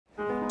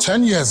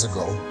10 years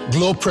ago,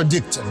 Glo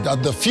predicted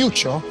that the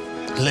future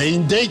lay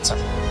in data.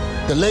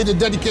 They laid a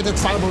dedicated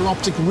fiber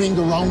optic ring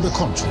around the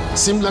country,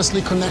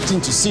 seamlessly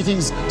connecting to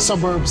cities,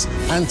 suburbs,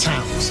 and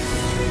towns.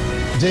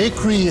 They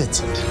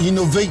created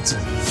innovative,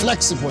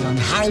 flexible, and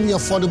highly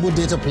affordable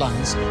data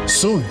plans.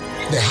 Soon,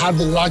 they had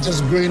the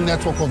largest growing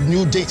network of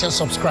new data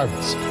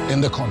subscribers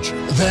in the country.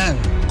 Then,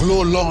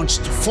 Glo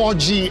launched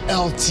 4G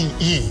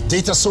LTE,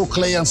 data so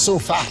clear and so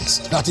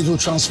fast that it will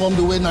transform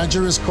the way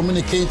Nigerians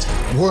communicate,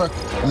 work,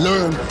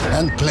 learn,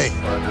 and play.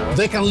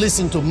 They can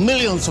listen to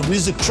millions of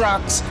music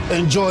tracks,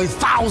 enjoy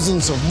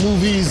thousands of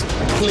movies,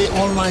 play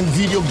online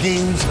video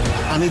games,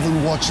 and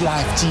even watch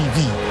live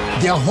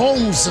TV. Their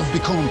homes have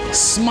become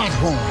smart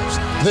homes.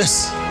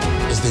 This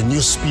is the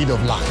new speed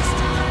of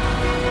life.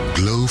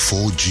 Glo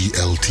 4G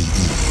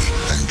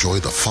LTE. Enjoy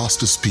the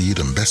fastest speed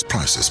and best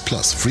prices,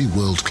 plus free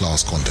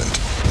world-class content.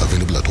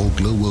 Available at all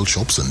Gloworld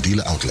shops and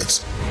dealer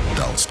outlets.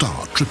 Dial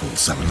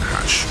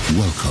 *777#.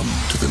 Welcome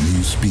to the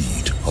new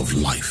speed of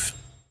life.